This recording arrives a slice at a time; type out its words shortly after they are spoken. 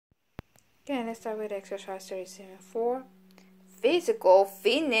Okay, let's start with exercise 37.4. Physical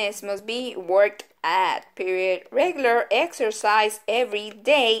fitness must be worked at, period. Regular exercise every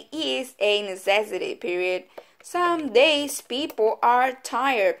day is a necessity, period. Some days people are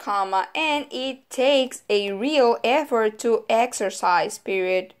tired, and it takes a real effort to exercise,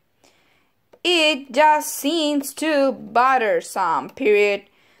 period. It just seems too bothersome, period.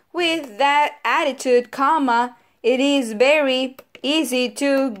 With that attitude, it is very easy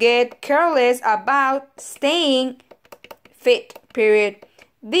to get careless about staying fit, period.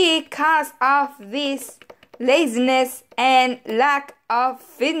 Because of this, laziness and lack of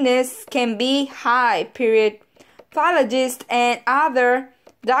fitness can be high, period. Pathologists and other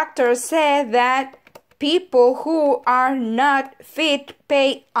doctors say that people who are not fit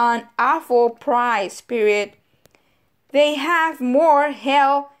pay an awful price, period. They have more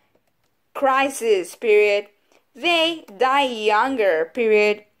health crises, period. They die younger,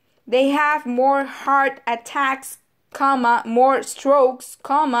 period. They have more heart attacks, more strokes,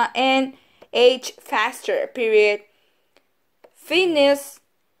 and age faster, period. Fitness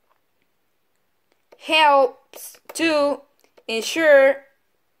helps to ensure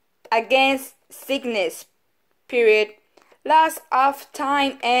against sickness, period. Loss of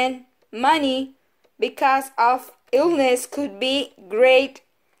time and money because of illness could be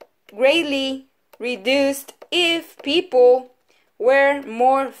greatly reduced if people were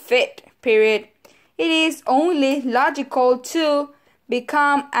more fit, period. It is only logical to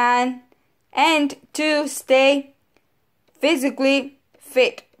become and to stay physically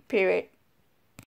fit, period.